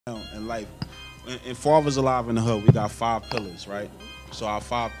in life. In Fathers Alive in the Hood, we got 5 pillars, right? So our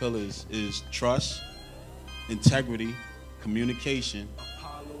 5 pillars is trust, integrity, communication,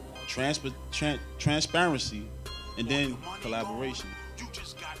 transparency, and then collaboration.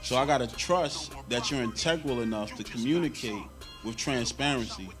 So I gotta trust that you're integral enough to communicate with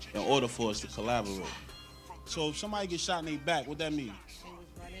transparency in order for us to collaborate. So if somebody gets shot in their back, what that mean? They was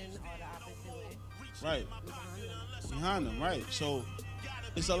running or the opposite way. Right. Behind them. Behind them, right. So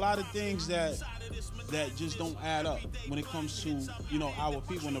it's a lot of things that just don't add up when it comes to, you know, our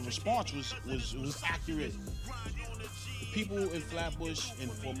people. And the response was accurate. The people in Flatbush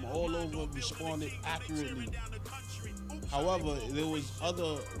and from all over responded accurately. However, there was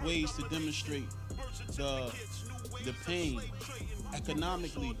other ways to demonstrate the pain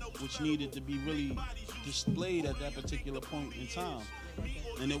economically, which needed to be really displayed at that particular point in time,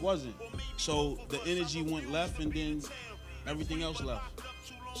 and it wasn't. So the energy went left, and then everything else left.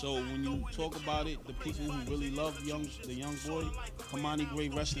 So when you talk about it, the people who really love the young boy, Kamani Gray,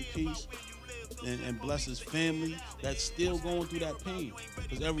 rest in peace, and bless his family, that's still going through that pain.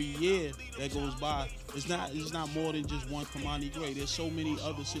 Because every year that goes by, it's not more than just one Kamani Gray. There's so many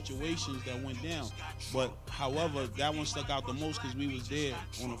other situations that went down. But however, that one stuck out the most because we was there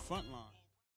on the front line.